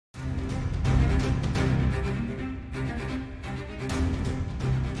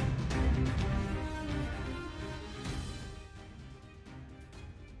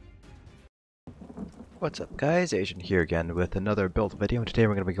What's up guys, Asian here again with another build video, and today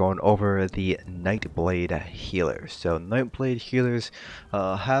we're going to be going over the Nightblade healers. So Nightblade healers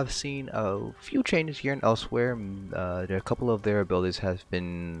have seen a few changes here in Elsweyr. A couple of their abilities have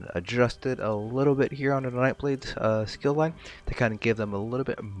been adjusted a little bit here on the Nightblade skill line to kind of give them a little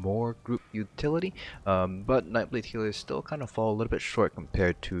bit more group utility, but Nightblade healers still kind of fall a little bit short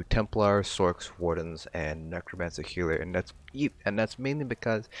compared to Templars, Sorks, Wardens, and Necromancer healer, and that's mainly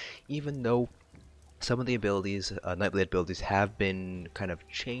because even though some of the abilities, Nightblade abilities, have been kind of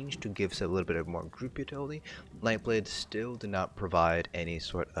changed to give us a little bit of more group utility, Nightblade still do not provide any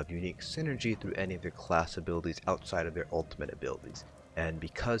sort of unique synergy through any of their class abilities outside of their ultimate abilities. And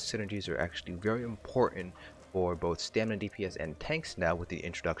because synergies are actually very important for both stamina DPS and tanks now, with the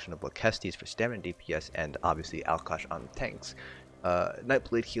introduction of Blockade for stamina DPS and obviously Alkash on tanks,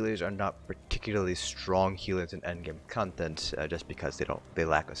 Nightblade healers are not particularly strong healers in endgame content just because they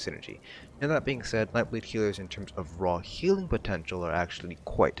lack a synergy. And that being said, Nightblade healers in terms of raw healing potential are actually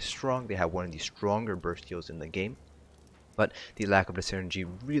quite strong. They have one of the stronger burst heals in the game, but the lack of the synergy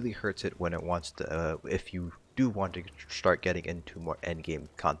really hurts it when it wants to, if you do want to start getting into more endgame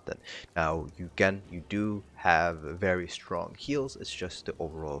content. Now, you do have very strong heals, it's just the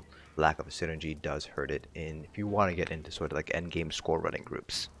overall lack of synergy does hurt it if you want to get into sort of like endgame score running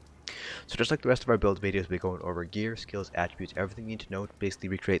groups. So just like the rest of our build videos, we'll be going over gear, skills, attributes, everything you need to know to basically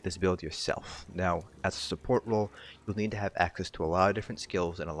recreate this build yourself. Now, as a support role, you'll need to have access to a lot of different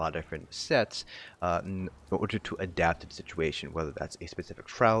skills and a lot of different sets in order to adapt to the situation, whether that's a specific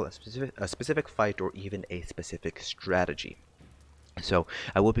trial, a specific fight, or even a specific strategy. So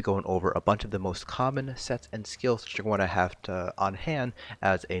I will be going over a bunch of the most common sets and skills that you're going to have on hand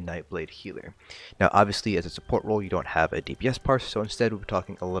as a Nightblade healer. Now obviously as a support role you don't have a DPS parse, so instead we'll be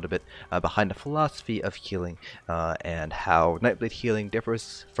talking a little bit behind the philosophy of healing and how Nightblade healing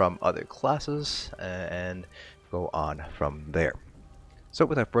differs from other classes and go on from there. So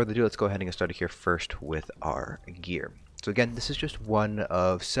without further ado, let's go ahead and get started here first with our gear. So again, this is just one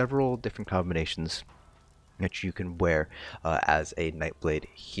of several different combinations that you can wear as a Nightblade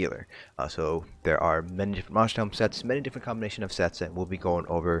healer. So there are many different monster helm sets, many different combination of sets, and we'll be going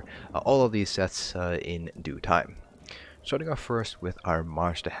over all of these sets in due time. Starting off first with our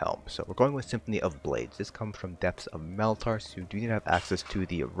monster helm. So we're going with Symphony of Blades. This comes from Depths of Meltar, so you do need to have access to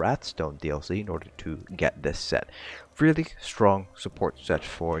the Wrathstone DLC in order to get this set. Really strong support set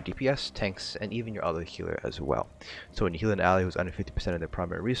for DPS, tanks, and even your other healer as well. So when you heal an ally who's under 50% of their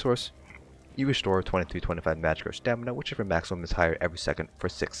primary resource, you restore 23-25 magic or stamina, whichever maximum is higher every second for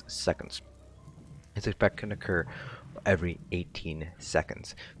 6 seconds. This effect can occur every 18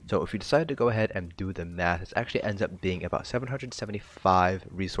 seconds. So if you decide to go ahead and do the math, it actually ends up being about 775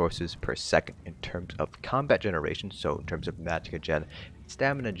 resources per second in terms of combat generation. So in terms of magic gen and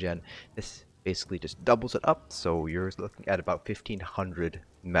stamina gen, this basically just doubles it up. So you're looking at about 1500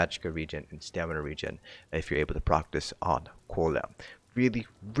 magic regen and stamina regen if you're able to practice on cooldown.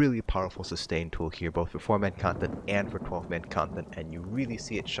 Really powerful sustain tool here, both for 4-man content and for 12-man content, and you really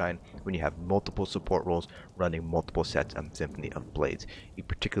see it shine when you have multiple support roles running multiple sets on Symphony of Blades. A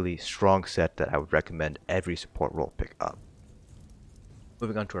particularly strong set that I would recommend every support role pick up.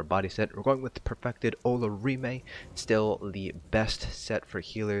 Moving on to our body set, we're going with the perfected Olorime, still the best set for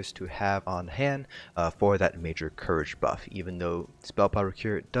healers to have on hand for that major courage buff. Even though Spell Power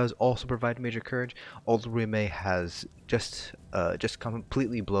Cure does also provide major courage, Olorime has just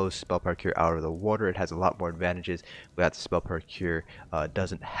completely blows Spell Power Cure out of the water. It has a lot more advantages that Spell Power Cure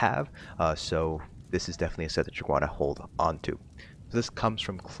doesn't have, so this is definitely a set that you want to hold on to. This comes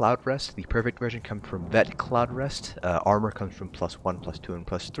from Cloud Rest. The perfect version comes from Vet Cloud Rest. Armor comes from +1, +2, and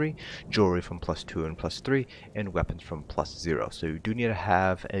 +3. Jewelry from +2 and +3. And weapons from +0. So you do need to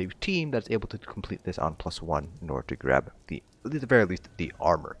have a team that's able to complete this on +1 in order to grab at the very least the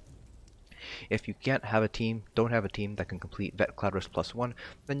armor. If you can't have a team, don't have a team that can complete Vet Cloud Rest +1,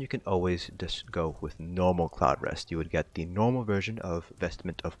 then you can always just go with normal Cloud Rest. You would get the normal version of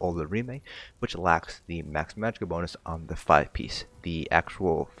Vestment of Olorime, which lacks the max magic bonus on the 5-piece. The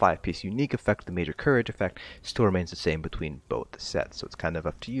actual 5-piece unique effect, the major courage effect, still remains the same between both sets, so it's kind of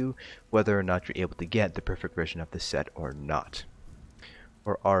up to you whether or not you're able to get the perfect version of the set or not.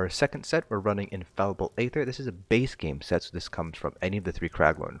 For our second set, we're running Infallible Aether. This is a base game set, so this comes from any of the 3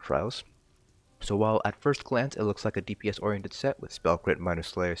 Craglorn trials. So while at first glance it looks like a DPS oriented set with spell crit, minor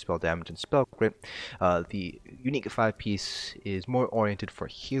slayer, spell damage, and spell crit, the unique 5-piece is more oriented for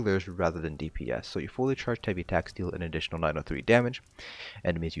healers rather than DPS. So your fully charged heavy attacks deal an additional 903 damage.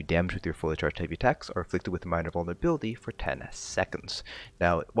 Enemies you damage with your fully charged heavy attacks are afflicted with minor vulnerability for 10 seconds.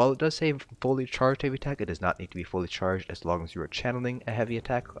 Now, while it does say fully charged heavy attack, it does not need to be fully charged as long as you are channeling a heavy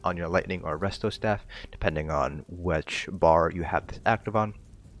attack on your lightning or resto staff, depending on which bar you have this active on.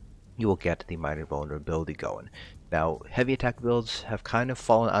 You will get the minor vulnerability going. Now, heavy attack builds have kind of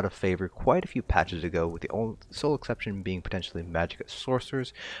fallen out of favor quite a few patches ago, with the sole exception being potentially magic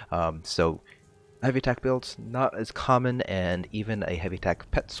sorcerers. So heavy attack builds not as common, and even a heavy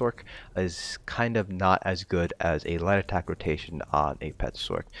attack pet sorc is kind of not as good as a light attack rotation on a pet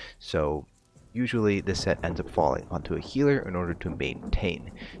sorc. So usually this set ends up falling onto a healer in order to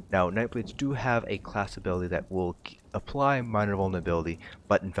maintain. Now, Nightblades do have a class ability that will apply minor vulnerability,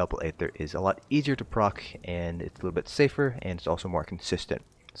 but Infallible Aether is a lot easier to proc, and it's a little bit safer, and it's also more consistent.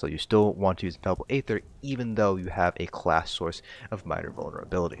 So you still want to use Infallible Aether even though you have a class source of minor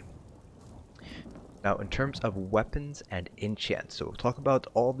vulnerability. Now, in terms of weapons and enchants, so we'll talk about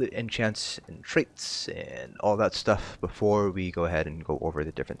all the enchants and traits and all that stuff before we go ahead and go over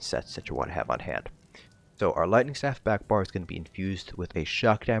the different sets that you want to have on hand. So our lightning staff back bar is going to be infused with a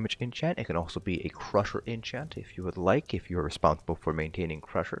shock damage enchant. It can also be a crusher enchant if you would like, if you're responsible for maintaining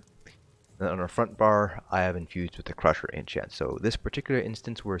crusher. And on our front bar, I have infused with the crusher enchant. So this particular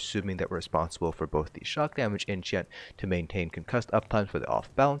instance, we're assuming that we're responsible for both the shock damage enchant to maintain concussed uptimes for the off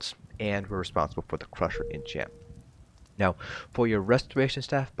balance, and we're responsible for the crusher enchant. Now, for your restoration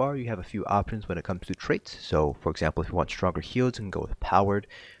staff bar, you have a few options when it comes to traits. So, for example, if you want stronger heals, you can go with powered.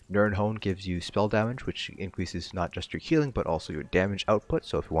 Nirn gives you spell damage, which increases not just your healing, but also your damage output.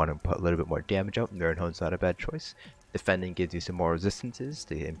 So if you want to put a little bit more damage out, Nirn's not a bad choice. Defending gives you some more resistances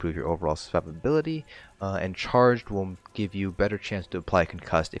to improve your overall survivability, and charged will give you better chance to apply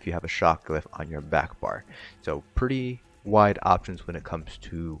concussed if you have a shock glyph on your back bar. So pretty wide options when it comes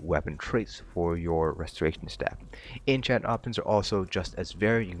to weapon traits for your restoration staff. Enchant options are also just as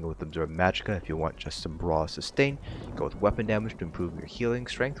varied. You can go with Absorb Magicka if you want just some raw sustain. You can go with weapon damage to improve your healing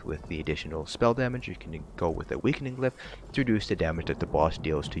strength with the additional spell damage. You can go with a weakening glyph to reduce the damage that the boss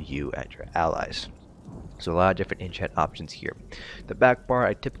deals to you and your allies. So a lot of different enchant options here. The back bar,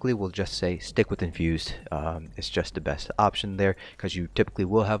 I typically will just say stick with Infused. It's just the best option there because you typically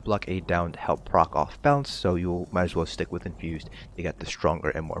will have Blockade down to help proc off balance, so you might as well stick with Infused to get the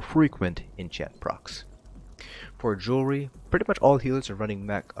stronger and more frequent enchant procs. For jewelry, pretty much all healers are running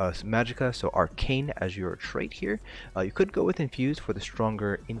Magicka, so Arcane as your trait here. You could go with Infused for the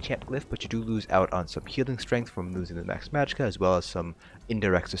stronger enchant glyph, but you do lose out on some healing strength from losing the max Magicka, as well as some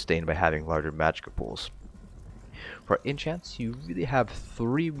indirect sustain by having larger Magicka pools. For enchants, you really have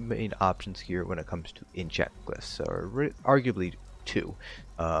three main options here when it comes to enchant glyphs, or arguably two.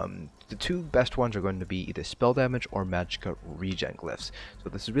 The two best ones are going to be either spell damage or Magicka regen glyphs. So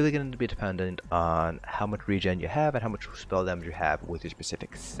this is really going to be dependent on how much regen you have and how much spell damage you have with your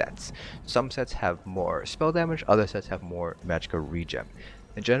specific sets. Some sets have more spell damage, other sets have more Magicka regen.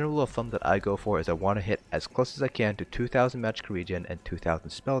 The general rule of thumb that I go for is I want to hit as close as I can to 2000 Magicka regen and 2000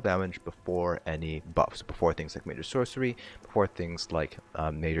 spell damage before any buffs, before things like major sorcery, before things like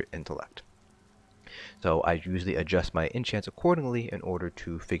major intellect. So I usually adjust my enchants accordingly in order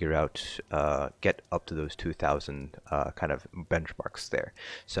to figure out, get up to those 2000 kind of benchmarks there.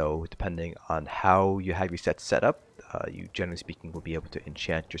 So depending on how you have your set set up, you generally speaking will be able to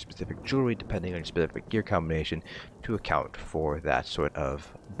enchant your specific jewelry depending on your specific gear combination to account for that sort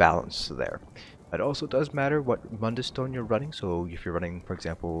of balance there. It also does matter what Mundus stone you're running, so if you're running, for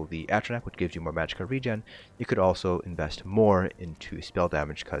example, the Atronach, which gives you more Magicka regen, you could also invest more into spell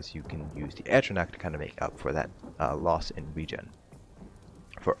damage because you can use the Atronach to kind of make up for that loss in regen.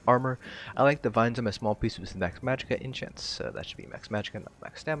 For armor, I like Divines on my small pieces with max Magicka enchants, that should be max Magicka, not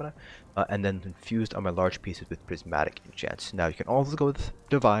max stamina, and then Infused on my large pieces with Prismatic enchants. Now you can also go with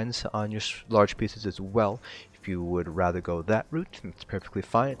Divines on your large pieces as well. If you would rather go that route, it's perfectly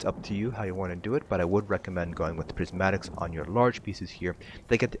fine. It's up to you how you want to do it, but I would recommend going with the Prismatics on your large pieces here.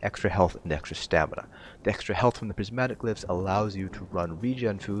 They get the extra health and the extra stamina. The extra health from the Prismatic glyphs allows you to run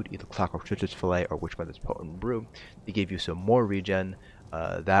regen food, either Clockwork Citrus Fillet or Witchmother's Potent Brew. They give you some more regen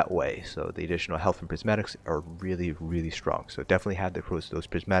that way, so the additional health from Prismatics are really, really strong. So definitely have those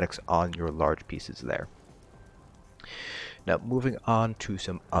Prismatics on your large pieces there. Now, moving on to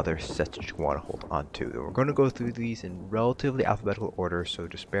some other sets that you want to hold on to. We're going to go through these in relatively alphabetical order, so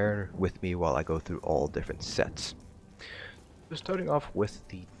just bear with me while I go through all different sets. So starting off with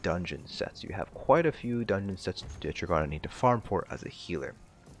the dungeon sets. You have quite a few dungeon sets that you're going to need to farm for as a healer.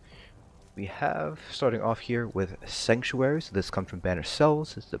 We have, starting off here with Sanctuary. So this comes from Banner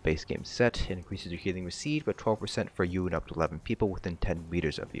Cells. It's the base game set. It increases your healing received by 12% for you and up to 11 people within 10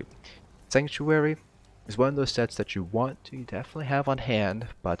 meters of you. Sanctuary is one of those sets that you want to definitely have on hand,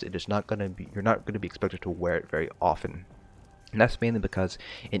 but it is not going to be, you're not going to be expected to wear it very often. And that's mainly because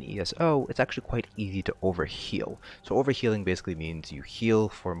in ESO, it's actually quite easy to overheal. So overhealing basically means you heal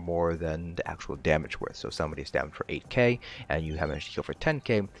for more than the actual damage worth. So if somebody's damaged for 8k and you have managed to heal for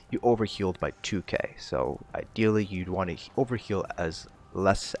 10k, you overhealed by 2k. So ideally, you'd want to overheal as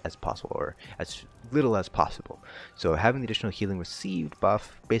less as possible, or as little as possible. So having the additional healing received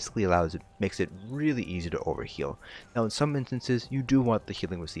buff basically makes it really easy to overheal. Now in some instances you do want the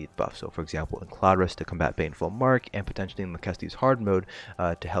healing received buff, so for example in Cloud Rest to combat Baneful Mark, and potentially in Lakesti's hard mode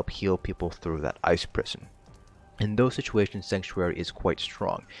to help heal people through that ice prison. In those situations, Sanctuary is quite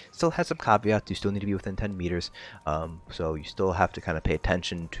strong. Still has some caveats. You still need to be within 10 meters, so you still have to kind of pay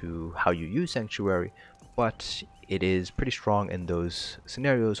attention to how you use Sanctuary, but it is pretty strong in those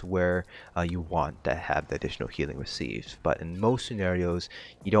scenarios where you want to have the additional healing received. But in most scenarios,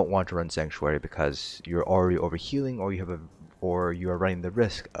 you don't want to run Sanctuary because you're already overhealing, or you are running the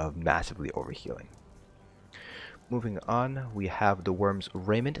risk of massively overhealing. Moving on, we have the Worm's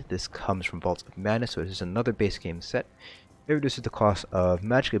Raiment. This comes from Vaults of Madness, so this is another base game set. It reduces the cost of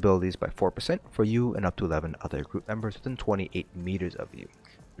magic abilities by 4% for you and up to 11 other group members within 28 meters of you.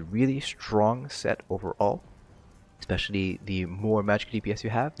 A really strong set overall. Especially the more magic DPS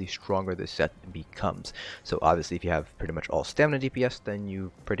you have, the stronger the set becomes. So obviously if you have pretty much all stamina DPS, then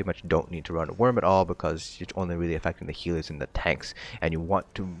you pretty much don't need to run a Worm at all, because it's only really affecting the healers and the tanks, and you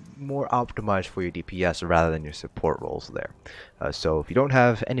want to more optimize for your DPS rather than your support roles there. So if you don't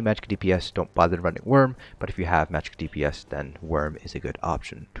have any magic DPS, don't bother running Worm, but if you have magic DPS, then Worm is a good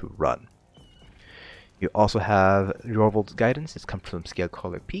option to run. You also have Jorvuld's Guidance. This comes from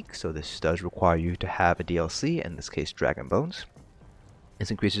Scalecaller Peak, so this does require you to have a DLC, in this case Dragon Bones.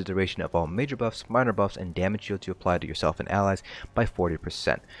 This increases the duration of all major buffs, minor buffs, and damage shields you apply to yourself and allies by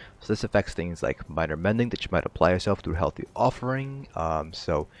 40%. So this affects things like minor mending that you might apply yourself through Healthy Offering,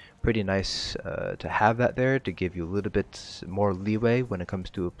 so pretty nice to have that there to give you a little bit more leeway when it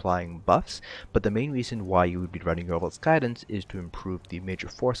comes to applying buffs. But the main reason why you would be running Jorvuld's Guidance is to improve the major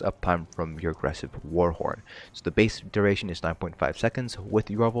force uptime from your aggressive Warhorn. So the base duration is 9.5 seconds. With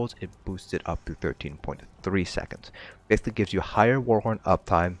Jorvuld's, it boosts it up to 13.3 seconds. Basically gives you higher Warhorn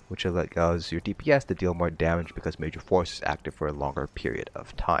uptime, which allows your DPS to deal more damage because major force is active for a longer period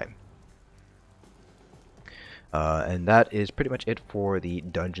of time. And that is pretty much it for the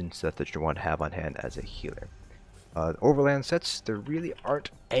dungeon set that you want to have on hand as a healer. Overland sets, there really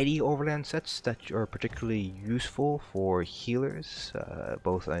aren't any overland sets that are particularly useful for healers,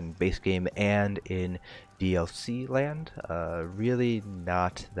 both in base game and in DLC land. Really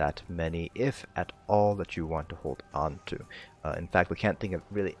not that many, if at all, that you want to hold on to. In fact, we can't think of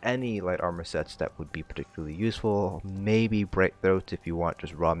really any light armor sets that would be particularly useful. Maybe Bright Throats if you want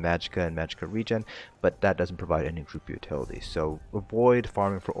just raw magicka and magicka regen, but that doesn't provide any group utility. So avoid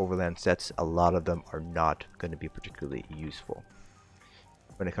farming for overland sets. A lot of them are not going to be particularly useful.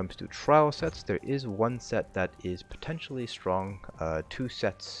 When it comes to trial sets, there is one set that is potentially strong, two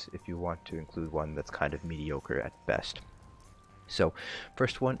sets if you want to include one that's kind of mediocre at best. So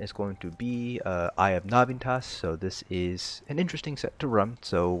first one is going to be Eye of Navintas. So this is an interesting set to run.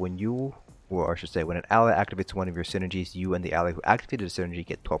 So when you, or I should say when an ally activates one of your synergies, you and the ally who activated the synergy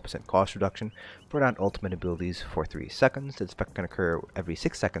get 12% cost reduction for non-ultimate abilities for 3 seconds. This effect can occur every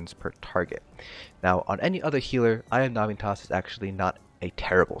 6 seconds per target. Now on any other healer, Eye of Navintas is actually not a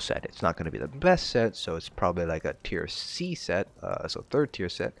terrible set. It's not going to be the best set, so it's probably like a tier C set, so 3rd tier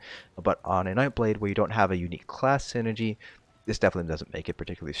set. But on a Nightblade where you don't have a unique class synergy, this definitely doesn't make it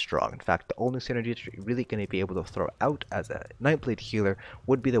particularly strong. In fact, the only synergy that you're really going to be able to throw out as a Nightblade healer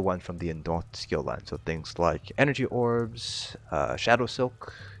would be the one from the Endowed skill line. So things like Energy Orbs, Shadow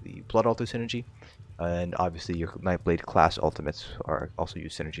Silk, the Blood Altar synergy, and obviously your Nightblade class ultimates are also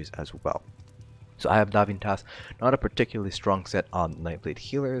use synergies as well. So I have Navintas, not a particularly strong set on Nightblade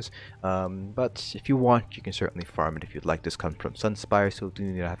healers, but if you want, you can certainly farm it if you'd like. This comes from Sunspire, so do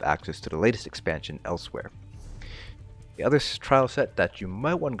need to have access to the latest expansion, Elsweyr. The other trial set that you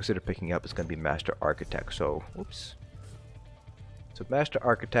might want to consider picking up is going to be Master Architect. So, Master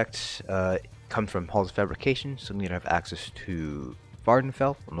Architect comes from Halls of Fabrication, so you need to have access to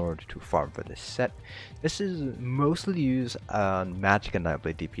Vardenfell in order to farm for this set. This is mostly used on Magicka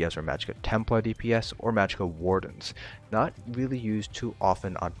Nightblade DPS or Magicka Templar DPS or Magicka Wardens. Not really used too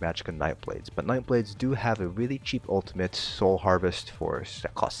often on Magicka Nightblades, but Nightblades do have a really cheap ultimate, Soul Harvest,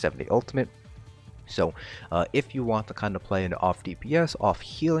 that costs 70 ultimate. So if you want to kind of play an off DPS, off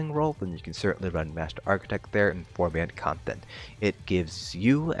healing role, then you can certainly run Master Architect there in 4-man content. It gives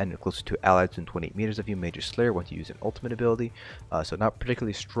you and closer to allies within 28 meters of you Major Slayer once you use an ultimate ability. So not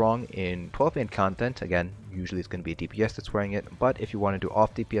particularly strong in 12-man content. Again, usually it's going to be a DPS that's wearing it, but if you want to do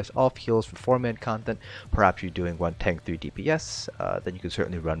off DPS, off heals for 4-man content, perhaps you're doing 1 tank 3 DPS, then you can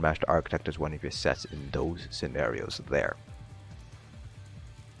certainly run Master Architect as one of your sets in those scenarios there.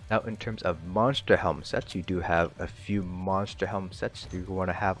 Now in terms of monster helm sets, you do have a few monster helm sets you want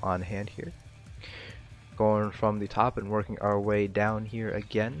to have on hand here. Going from the top and working our way down here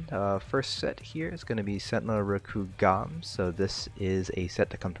again. First set here is going to be Sentinel Rkugamz. So this is a set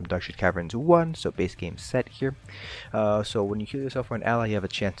that comes from Darkshade Caverns 1, so base game set here. So when you heal yourself or an ally, you have a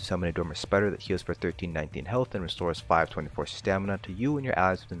chance to summon a Dormer Spider that heals for 1319 health and restores 524 stamina to you and your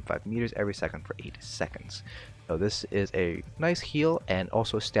allies within 5 meters every second for 8 seconds. So this is a nice heal and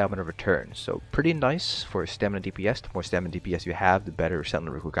also stamina return. So pretty nice for stamina DPS. The more stamina DPS you have, the better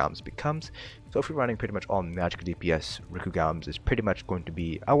Sentinel Rkugamz becomes. So if you're running pretty much all magic DPS, Rkugamz is pretty much going to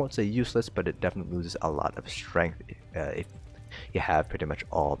be, I won't say useless, but it definitely loses a lot of strength if you have pretty much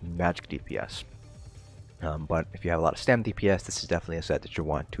all magic DPS. But if you have a lot of stamina DPS, this is definitely a set that you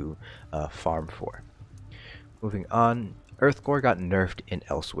want to farm for. Moving on. Earthgore got nerfed in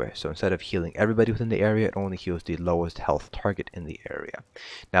Elsweyr, so instead of healing everybody within the area, it only heals the lowest health target in the area.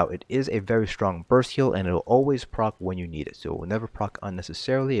 Now, it is a very strong burst heal, and it will always proc when you need it, so it will never proc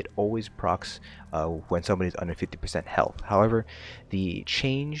unnecessarily. It always procs when somebody's under 50% health. However, the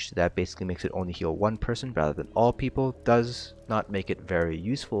change that basically makes it only heal one person rather than all people does not make it very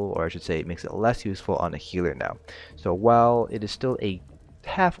useful, or I should say it makes it less useful on a healer now. So while it is still a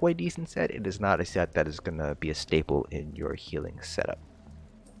halfway decent set, it is not a set that is going to be a staple in your healing setup.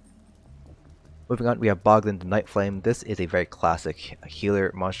 Moving on, we have Bogdan the Nightflame. This is a very classic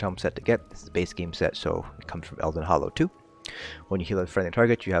healer monster helm set to get. This is a base game set, so it comes from Elden Hollow 2. When you heal a friendly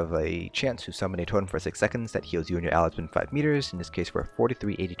target, you have a chance to summon a totem for 6 seconds that heals you and your allies within 5 meters, in this case for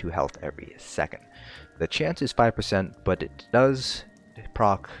 4382 health every second. The chance is 5%, but it does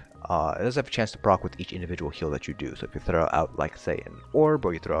proc it does have a chance to proc with each individual heal that you do. So if you throw out, like say, an orb,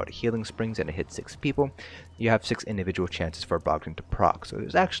 or you throw out a healing springs and it hits 6 people, you have 6 individual chances for Bogdan to proc. So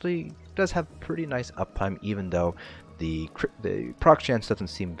it actually does have pretty nice uptime, even though the proc chance doesn't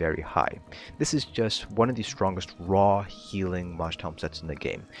seem very high. This is just one of the strongest raw healing monster helm sets in the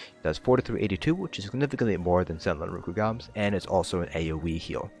game. It does 4382, which is significantly more than Sentinel Rkugamz, and it's also an AoE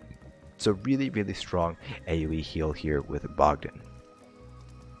heal. So really, really strong AoE heal here with Bogdan.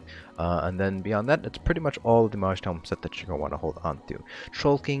 And then beyond that, it's pretty much all of the monster helm set that you're going to want to hold on to.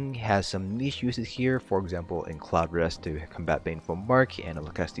 Troll King has some niche uses here, for example in Cloud Rest to combat Baneful Mark and in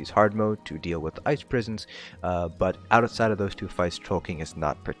Lakesti's hard mode to deal with ice prisons, but outside of those two fights, Troll King is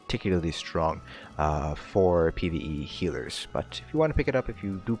not particularly strong for PvE healers. But if you want to pick it up, if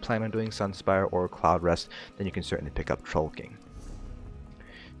you do plan on doing Sunspire or Cloud Rest, then you can certainly pick up Troll King.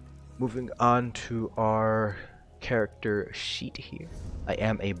 Moving on to our character sheet here. I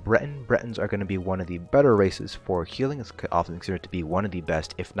am a Breton. Bretons are going to be one of the better races for healing. It's often considered to be one of the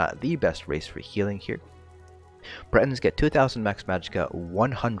best, if not the best race for healing here. Bretons get 2000 max magicka,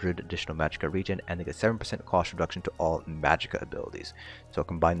 100 additional magicka regen, and they get 7% cost reduction to all magicka abilities. So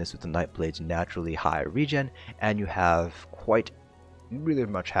combine this with the Nightblade's naturally high regen, and you have really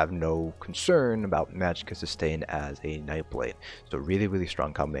much have no concern about magicka sustain as a Nightblade. So really, really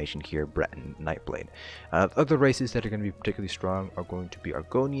strong combination here, Breton Nightblade. Other races that are going to be particularly strong are going to be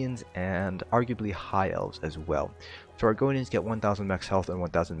Argonians and arguably High Elves as well. So Argonians get 1000 max health and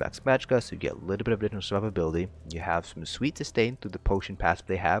 1000 max magicka, so you get a little bit of additional survivability. You have some sweet sustain through the potion passive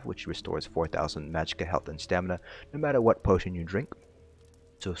they have, which restores 4000 magicka health and stamina no matter what potion you drink.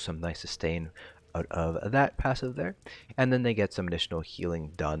 So some nice sustain out of that passive there, and then they get some additional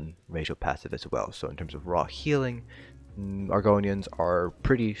healing done ratio passive as well. So in terms of raw healing, Argonians are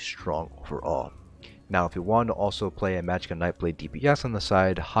pretty strong overall. Now if you want to also play a Magicka Nightblade DPS on the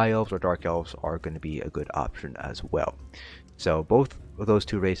side, High Elves or Dark Elves are going to be a good option as well. So both of those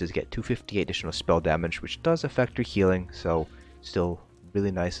two races get 258 additional spell damage, which does affect your healing, so still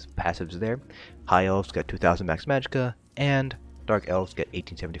really nice passives there. High Elves get 2000 max magicka, and Dark Elves get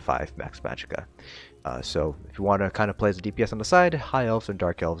 1875 max magicka. So if you want to kind of play as a DPS on the side, High Elves and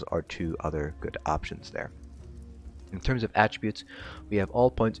Dark Elves are two other good options there. In terms of attributes, we have all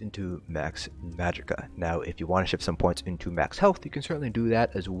points into max magicka. Now, if you want to shift some points into max health, you can certainly do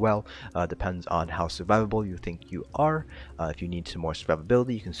that as well. Depends on how survivable you think you are. If you need some more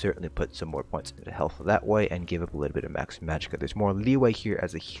survivability, you can certainly put some more points into health that way and give up a little bit of max magicka. There's more leeway here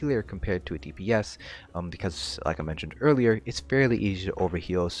as a healer compared to a DPS, because, like I mentioned earlier, it's fairly easy to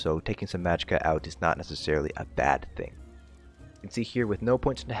overheal, so taking some magicka out is not necessarily a bad thing. You can see here with no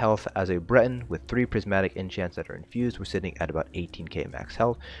points into health, as a Breton with 3 prismatic enchants that are infused, we're sitting at about 18k max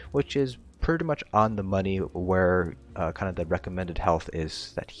health, which is pretty much on the money where kind of the recommended health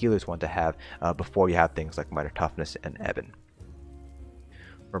is that healers want to have before you have things like minor toughness and ebon.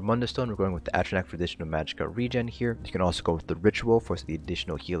 For Mundustone, we're going with the Atronach for additional magicka regen here. You can also go with the Ritual for the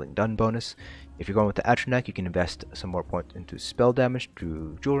additional healing done bonus. If you're going with the Atronach, you can invest some more points into spell damage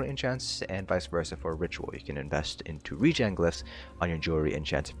through jewelry enchants, and vice versa for Ritual. You can invest into regen glyphs on your jewelry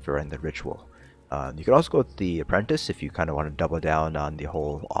enchants if you're in the Ritual. You can also go with the Apprentice if you kind of want to double down on the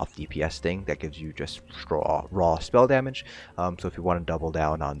whole off DPS thing. That gives you just raw spell damage. So if you want to double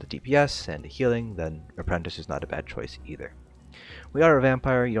down on the DPS and the healing, then Apprentice is not a bad choice either. We are a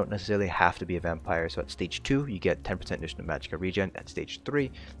vampire, you don't necessarily have to be a vampire, so at stage 2 you get 10% additional magicka regen, at stage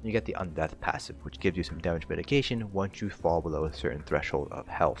 3 you get the undeath passive, which gives you some damage mitigation once you fall below a certain threshold of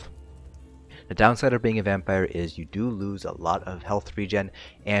health. The downside of being a vampire is you do lose a lot of health regen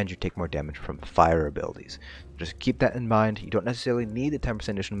and you take more damage from fire abilities. Just keep that in mind. You don't necessarily need the 10%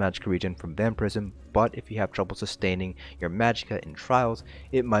 additional magicka regen from vampirism, but if you have trouble sustaining your magicka in trials,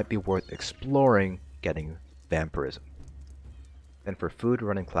 it might be worth exploring getting vampirism. Then for food, we're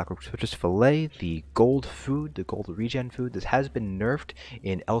running Clockwork Switch's Fillet, the gold food, the gold regen food. This has been nerfed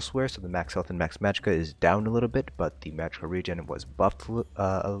in Elsweyr, so the max health and max magicka is down a little bit, but the magicka regen was buffed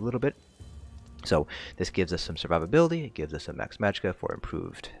a little bit. So this gives us some survivability, it gives us some max magicka for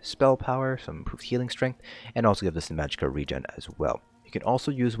improved spell power, some improved healing strength, and also gives us the magicka regen as well. You can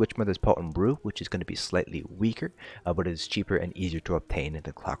also use Witchmother's Potent Brew, which is going to be slightly weaker, but it is cheaper and easier to obtain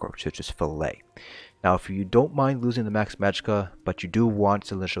than Clockwork Switch's Fillet. Now, if you don't mind losing the max magicka, but you do want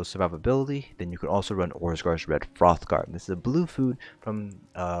some initial survivability, then you can also run Orzgar's Red Frothgar. This is a blue food from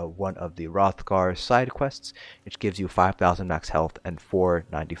one of the Hrothgar side quests, which gives you 5,000 max health and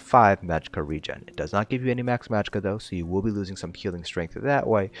 495 magicka regen. It does not give you any max magicka though, so you will be losing some healing strength that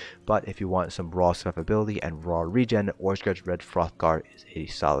way, but if you want some raw survivability and raw regen, Orzgar's Red Frothgar is a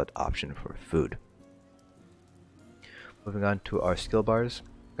solid option for food. Moving on to our skill bars.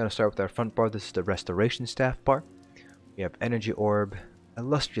 We're going to start with our front bar. This is the Restoration Staff bar. We have Energy Orb,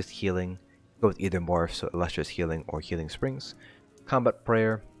 Illustrious Healing, go with either morph, so Illustrious Healing or Healing Springs, Combat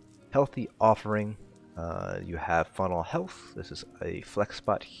Prayer, Healthy Offering, you have Funnel Health, this is a flex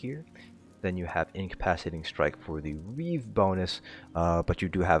spot here. Then you have Incapacitating Strike for the Reeve bonus, but you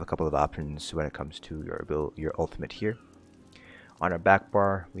do have a couple of options when it comes to your ultimate here. On our back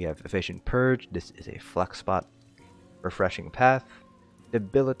bar, we have Efficient Purge, this is a flex spot. Refreshing Path,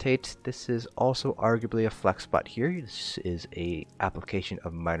 Debilitate, this is also arguably a flex spot here. This is a application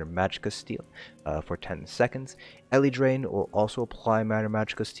of minor magicka steal for 10 seconds. Ellie Drain will also apply minor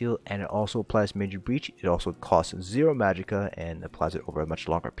magicka steal, and it also applies Major Breach. It also costs 0 magicka and applies it over a much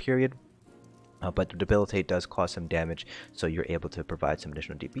longer period. But the Debilitate does cause some damage, so you're able to provide some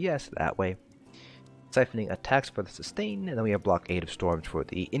additional DPS that way. Siphoning attacks for the sustain, and then we have Blockade of Storms for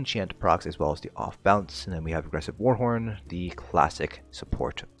the enchant procs as well as the off bounce, and then we have aggressive Warhorn, the classic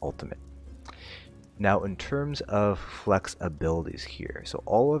support ultimate. Now in terms of flex abilities here, so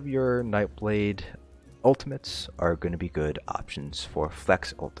all of your Nightblade ultimates are going to be good options for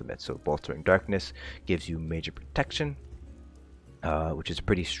flex ultimates. So Bolstering Darkness gives you major protection, which is a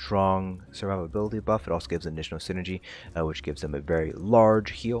pretty strong survivability buff. It also gives additional synergy, which gives them a very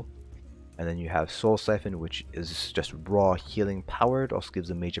large heal. And then you have Soul Siphon, which is just raw healing powered, also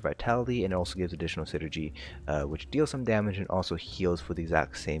gives a major vitality, and it also gives additional synergy, which deals some damage and also heals for the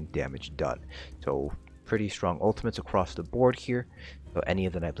exact same damage done. So pretty strong ultimates across the board here, so any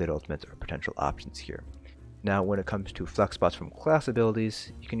of the Nightblade ultimates are potential options here. Now when it comes to flex spots from class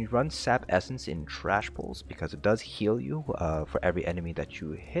abilities, you can run Sap Essence in Trash Pulls because it does heal you for every enemy that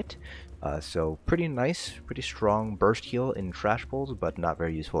you hit. So pretty nice, pretty strong burst heal in Trash Pulls, but not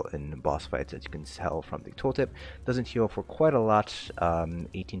very useful in boss fights, as you can tell from the tooltip. Doesn't heal for quite a lot.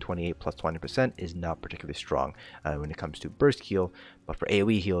 1828 plus 20% is not particularly strong when it comes to burst heal, but for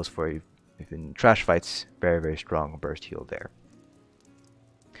AoE heals for in trash fights, very strong burst heal there.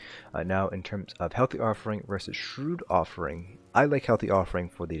 Now in terms of Healthy Offering versus Shrewd Offering, I like Healthy Offering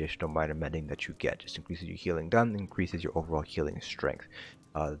for the additional minor mending that you get. Just increases your healing done, increases your overall healing strength.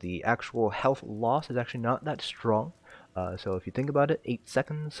 The actual health loss is actually not that strong, So if you think about it, 8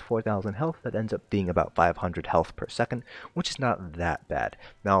 seconds, 4,000 health, that ends up being about 500 health per second, which is not that bad.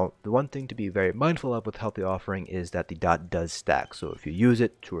 Now, the one thing to be very mindful of with Healthy Offering is that the dot does stack. So if you use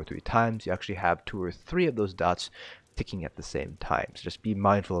it 2 or 3 times, you actually have 2 or 3 of those dots ticking at the same time. So just be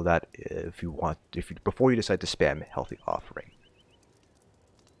mindful of that before you decide to spam Healthy Offering.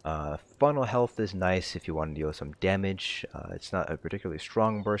 Funnel health is nice if you want to deal some damage. It's not a particularly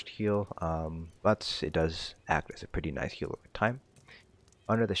strong burst heal, but it does act as a pretty nice heal over time.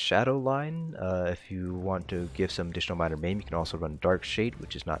 Under the shadow line, if you want to give some additional minor maim, you can also run Dark Shade,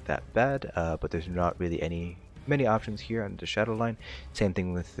 which is not that bad, but there's not really many options here under the shadow line. Same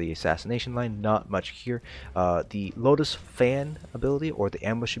thing with the assassination line, not much here. The Lotus Fan ability or the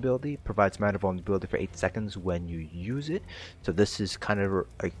ambush ability provides minor vulnerability for 8 seconds when you use it. So this is kind of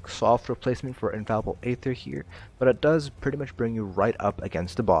a soft replacement for Infallible Aether here, but it does pretty much bring you right up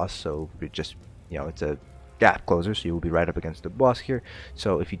against the boss. So it just, it's a gap closer, so you will be right up against the boss here.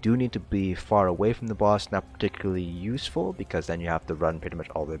 So if you do need to be far away from the boss, not particularly useful, because then you have to run pretty much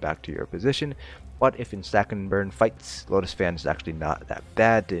all the way back to your position. But if in stack and burn fights, Lotus Fan is actually not that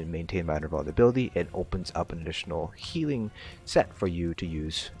bad to maintain minor vulnerability. It opens up an additional healing set for you to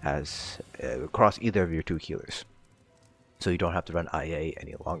use as across either of your 2 healers, so you don't have to run IA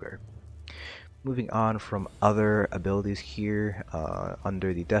any longer. Moving on from other abilities here,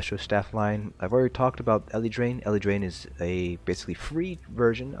 under the Destro staff line, I've already talked about Ellie Drain. Ellie Drain is a basically free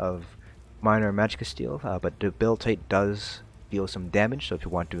version of minor Magicka Steel, but Debilitate does deal some damage, so if you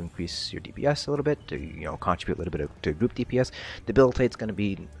want to increase your DPS a little bit, to contribute a little bit to group DPS, Debilitate's going to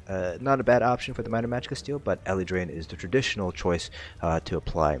be not a bad option for the minor Magicka Steel, but Ellie Drain is the traditional choice to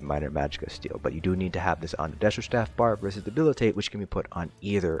apply minor Magicka Steel. But you do need to have this on the Destro staff bar versus Debilitate, which can be put on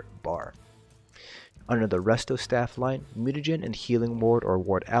either bar. Under the Resto staff line, Mutagen and Healing Ward or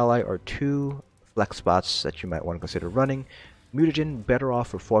Ward Ally are 2 flex spots that you might want to consider running. Mutagen better off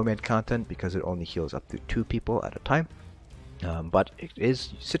for 4-man content because it only heals up to 2 people at a time. But it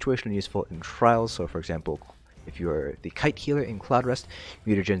is situationally useful in trials, so for example, if you're the Kite healer in Cloud Rest,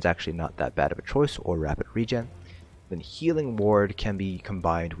 Mutagen's actually not that bad of a choice, or Rapid Regen. Then Healing Ward can be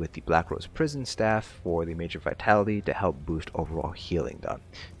combined with the Black Rose Prison Staff for the Major Vitality to help boost overall healing done.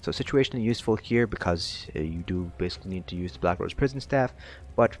 So situationally useful here because you do basically need to use the Black Rose Prison Staff,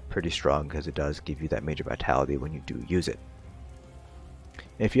 but pretty strong because it does give you that Major Vitality when you do use it.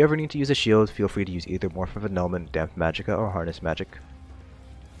 If you ever need to use a shield, feel free to use either Morph of Annulment, Damp Magicka, or Harness Magic.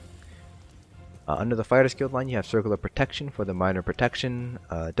 Under the Fighter's Guild line, you have Circle of Protection for the minor protection.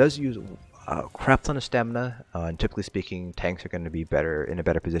 Does use a crap ton of stamina, and typically speaking, tanks are going to be in a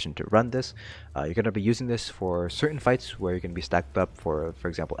better position to run this. You're going to be using this for certain fights where you're going to be stacked up for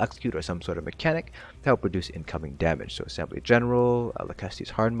example, Execute or some sort of mechanic to help reduce incoming damage. So Assembly General, Lacasti's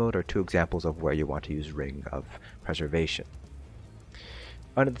Hard Mode are 2 examples of where you want to use Ring of Preservation.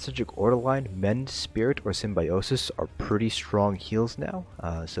 Under the Sigil Order line, Mend, Spirit, or Symbiosis are pretty strong heals now,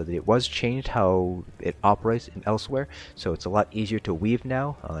 so that it was changed how it operates in Elsweyr, so it's a lot easier to weave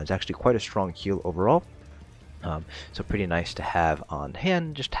now. It's actually quite a strong heal overall, so pretty nice to have on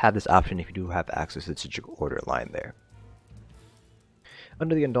hand. Just have this option if you do have access to the Sigil Order line there.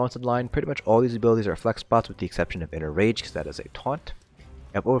 Under the Undaunted line, pretty much all these abilities are flex spots with the exception of Inner Rage, because that is a taunt. You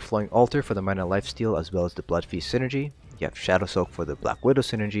have Overflowing Altar for the minor lifesteal as well as the Blood Feast synergy. You have Shadow Soak for the Black Widow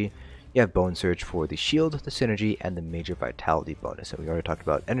synergy. You have Bone Surge for the shield, the synergy, and the Major Vitality bonus. And we already talked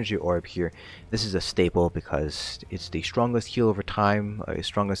about Energy Orb here. This is a staple because it's the strongest heal over time,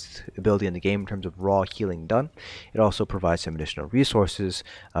 strongest ability in the game in terms of raw healing done. It also provides some additional resources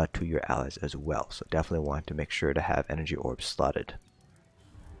to your allies as well. So definitely want to make sure to have Energy Orbs slotted.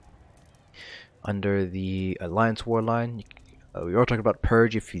 Under the Alliance War line, we already talked about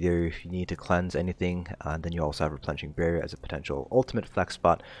Purge if you need to cleanse anything, and then you also have Replenishing Barrier as a potential ultimate flex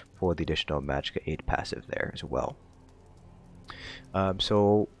spot for the additional Magicka 8 passive there as well.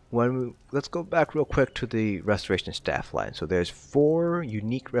 Let's go back real quick to the Restoration Staff line. So there's 4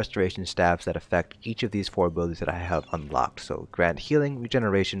 unique Restoration Staffs that affect each of these 4 abilities that I have unlocked. So Grant Healing,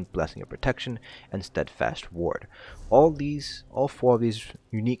 Regeneration, Blessing of Protection, and Steadfast Ward. All 4 of these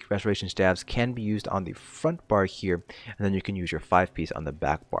unique Restoration Staffs can be used on the front bar here, and then you can use your 5-piece on the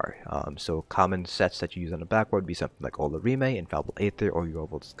back bar. So common sets that you use on the back bar would be something like Olorime, Infallible Aether, or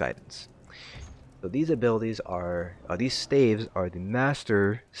Jorvuld's Guidance. So these abilities these staves are the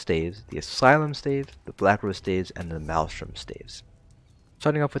Master staves, the Asylum stave, the Black Rose staves, and the Maelstrom staves.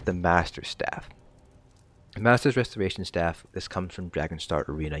 Starting off with the Master staff. Master's Restoration Staff, this comes from Dragonstar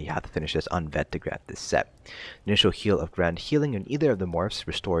Arena. You have to finish this on vet to grab this set. Initial heal of Grand Healing on either of the morphs,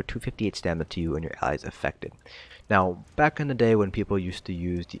 restore 258 stamina to you and your allies affected. Now, back in the day when people used to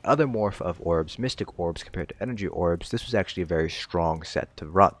use the other morph of Orbs, Mystic Orbs compared to Energy Orbs, this was actually a very strong set to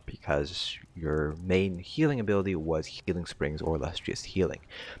run because your main healing ability was Healing Springs or Illustrious Healing.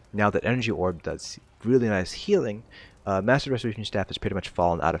 Now that Energy Orb does really nice healing, Master Restoration Staff has pretty much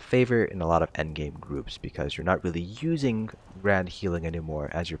fallen out of favor in a lot of endgame groups because you're not really using Grand Healing anymore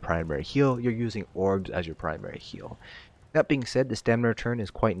as your primary heal, you're using Orbs as your primary heal. That being said, the stamina return is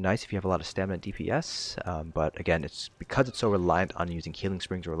quite nice if you have a lot of stamina DPS, but again, it's because it's so reliant on using Healing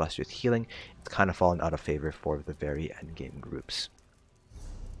Springs or Illustrious Healing, it's kind of fallen out of favor for the very endgame groups.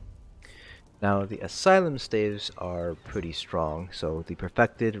 Now, the Asylum staves are pretty strong, so the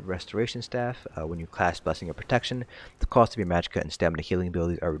Perfected Restoration Staff, when you cast Blessing of Protection, the cost of your Magicka and Stamina healing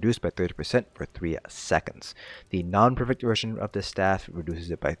abilities are reduced by 30% for 3 seconds. The non-perfect version of this staff reduces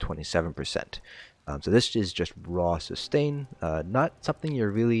it by 27%. So this is just raw sustain, not something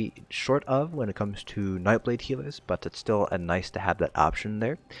you're really short of when it comes to Nightblade healers, but it's still nice to have that option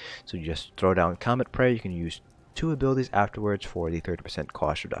there. So you just throw down Comet Prayer, you can use 2 abilities afterwards for the 30%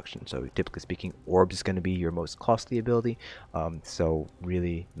 cost reduction. So typically speaking, Orbs is going to be your most costly ability, so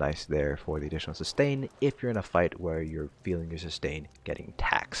really nice there for the additional sustain if you're in a fight where you're feeling your sustain getting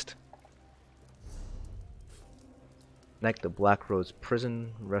taxed. Next, the Black Rose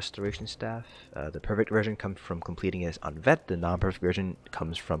Prison Restoration Staff. The perfect version comes from completing it on Vet. The non-perfect version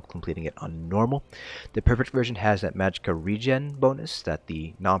comes from completing it on Normal. The perfect version has that Magicka regen bonus that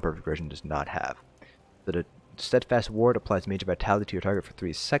the non-perfect version does not have. So the Steadfast Ward applies Major Vitality to your target for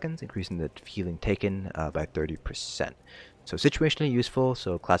 3 seconds, increasing the healing taken by 30%. So situationally useful,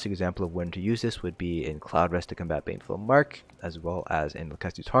 so a classic example of when to use this would be in Cloud Rest to combat Baneful Mark, as well as in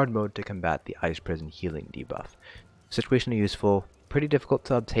Lakestu's Hard Mode to combat the Ice Prison healing debuff. Situationally useful, pretty difficult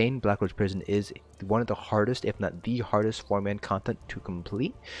to obtain. Black Rose Prison is one of the hardest, if not the hardest, 4-man content to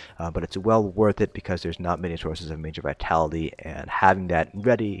complete, but it's well worth it because there's not many sources of Major Vitality, and having that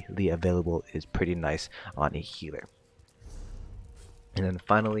readily available is pretty nice on a healer. And then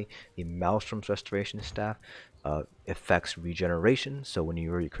finally, the Maelstrom's Restoration Staff affects regeneration. So when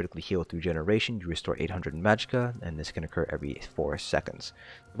you critically heal with regeneration, you restore 800 Magicka, and this can occur every 4 seconds.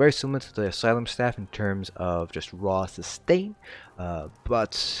 Very similar to the Asylum Staff in terms of just raw sustain,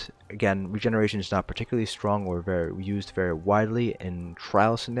 but again, regeneration is not particularly strong or used very widely in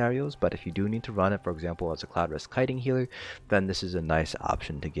trial scenarios, but if you do need to run it, for example, as a Cloud Rest Kiting healer, then this is a nice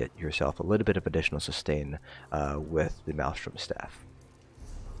option to get yourself a little bit of additional sustain with the Maelstrom Staff.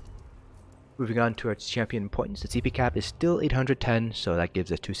 Moving on to our champion points, the CP cap is still 810, so that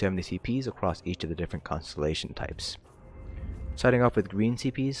gives us 270 CPs across each of the different constellation types. Starting off with green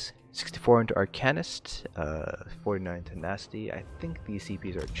CPs, 64 into Arcanist, 49 to Nasty. I think these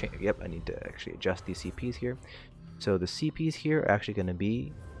CPs are changed. Yep, I need to actually adjust these CPs here. So the CPs here are actually going to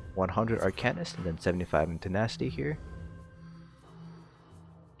be 100 Arcanist and then 75 into Nasty here.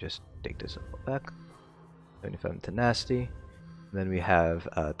 Just take this back. 75 into Nasty. Then we have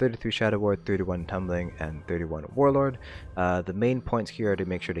 33 Shadow Ward, 31 Tumbling, and 31 Warlord. The main points here are to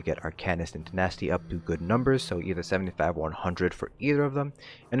make sure to get Arcanist and Tenacity up to good numbers, so either 75 or 100 for either of them.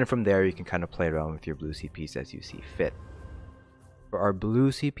 And then from there you can kind of play around with your blue CPs as you see fit. For our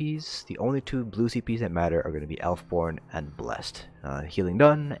blue CPs, the only 2 blue CPs that matter are going to be Elfborn and Blessed. Healing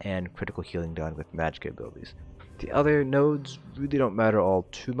done and critical healing done with Magicka abilities. The other nodes really don't matter all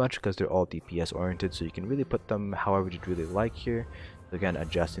too much because they're all DPS oriented, so you can really put them however you'd really like here. So again,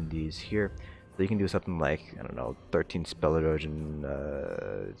 adjusting these here. So you can do something like, I don't know, 13 Spell Erosion,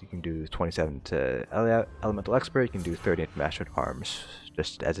 you can do 27 to Elemental Expert, you can do 38 Mastered Arms,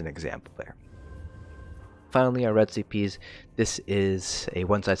 just as an example there. Finally, our red CPs, this is a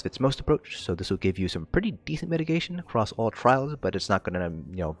one-size-fits-most approach, so this will give you some pretty decent mitigation across all trials, but it's not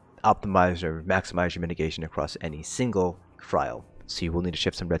going to, optimize or maximize your mitigation across any single trial. So you will need to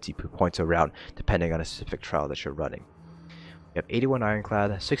shift some red CP points around depending on a specific trial that you're running. We have 81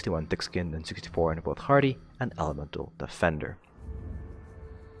 Ironclad, 61 Thick-Skinned, and 64 in both Hardy and Elemental Defender.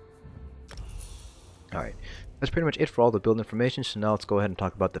 Alright, that's pretty much it for all the build information, so now let's go ahead and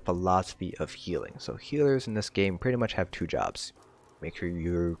talk about the philosophy of healing. So healers in this game pretty much have 2 jobs. Make sure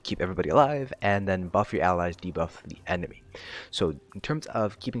you keep everybody alive, and then buff your allies, debuff the enemy. So in terms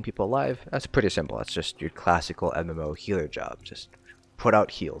of keeping people alive, that's pretty simple. That's just your classical MMO healer job. Just put out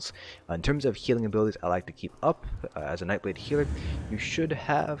heals. In terms of healing abilities I like to keep up as a Nightblade healer, you should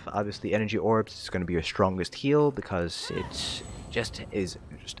have, obviously, Energy Orbs is going to be your strongest heal because it's is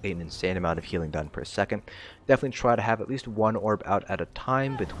just an insane amount of healing done per second. Definitely try to have at least one orb out at a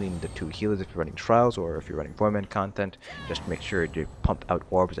time between the two healers if you're running trials or if you're running Voidman content. Just make sure to pump out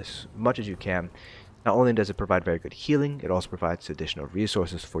orbs as much as you can. Not only does it provide very good healing, it also provides additional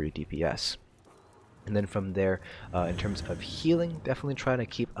resources for your DPS. And then from there, in terms of healing, definitely try to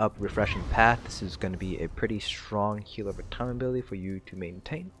keep up Refreshing Path. This is going to be a pretty strong heal over time ability for you to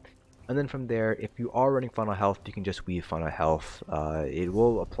maintain. And then from there, if you are running Funnel Health, you can just weave Funnel Health. It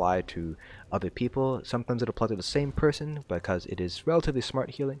will apply to other people. Sometimes it'll apply to the same person because it is relatively smart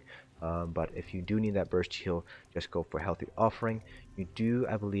healing. But if you do need that burst heal, just go for Healthy Offering. You do,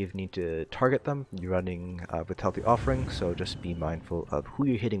 I believe, need to target them. You're running with Healthy Offering, so just be mindful of who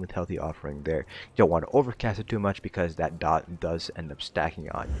you're hitting with Healthy Offering there. You don't want to overcast it too much because that dot does end up stacking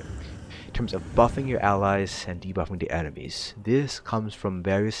on you. In terms of buffing your allies and debuffing the enemies, this comes from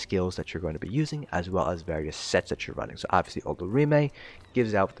various skills that you're going to be using as well as various sets that you're running. So obviously Olorime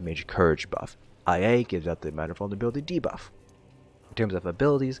gives out the Major Courage buff. IA gives out the Minor Vulnerability debuff. In terms of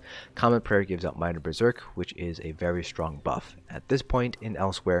abilities, Common Prayer gives out Minor Berserk, which is a very strong buff. At this point in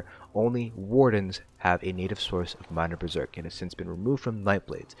Elsweyr, only Wardens have a native source of Minor Berserk and has since been removed from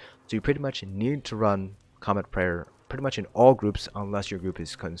Nightblades. So you pretty much need to run Common Prayer pretty much in all groups unless your group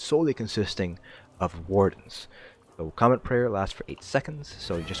is solely consisting of Wardens. So Common Prayer lasts for 8 seconds,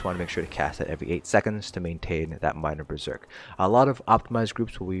 so you just want to make sure to cast it every 8 seconds to maintain that Minor Berserk. A lot of optimized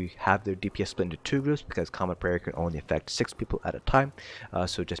groups will have their DPS split into 2 groups because Common Prayer can only affect 6 people at a time,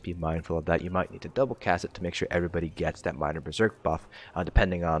 so just be mindful of that. You might need to double cast it to make sure everybody gets that Minor Berserk buff,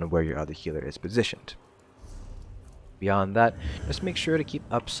 depending on where your other healer is positioned. Beyond that, just make sure to keep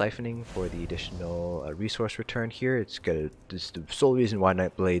up siphoning for the additional resource return here. It's good. This is the sole reason why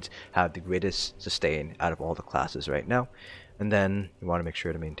Nightblades have the greatest sustain out of all the classes right now. And then you want to make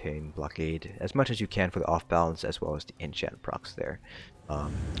sure to maintain Blockade as much as you can for the off balance as well as the enchant procs there.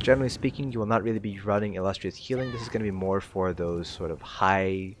 Generally speaking, you will not really be running Illustrious healing. This is going to be more for those sort of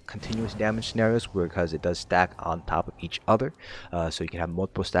high continuous damage scenarios because it does stack on top of each other. So you can have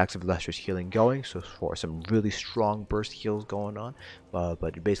multiple stacks of Illustrious healing going, so for some really strong burst heals going on.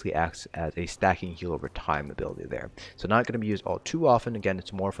 But it basically acts as a stacking heal over time ability there. So not going to be used all too often. Again,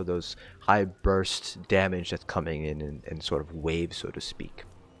 it's more for those high burst damage that's coming in sort of waves, so to speak.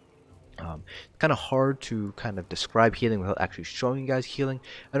 Kind of hard to kind of describe healing without actually showing you guys healing,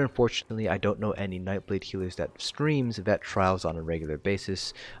 and unfortunately I don't know any Nightblade healers that streams vet trials on a regular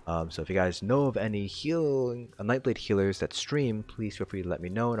basis. So if you guys know of any Nightblade healers that stream, please feel free to let me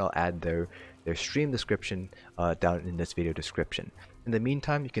know and I'll add their stream description down in this video description. In the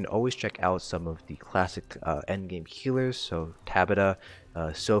meantime, you can always check out some of the classic endgame healers, so Tabitha,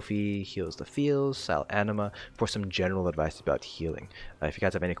 Sophie heals the fields, Sal Anima, for some general advice about healing. If you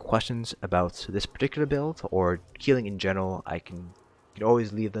guys have any questions about this particular build or healing in general, you can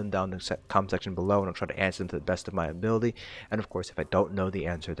always leave them down in the comment section below and I'll try to answer them to the best of my ability. And of course, if I don't know the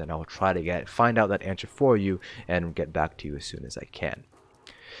answer, then I'll try to find out that answer for you and get back to you as soon as I can.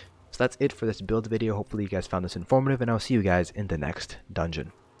 So that's it for this build video. Hopefully you guys found this informative, and I'll see you guys in the next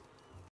dungeon.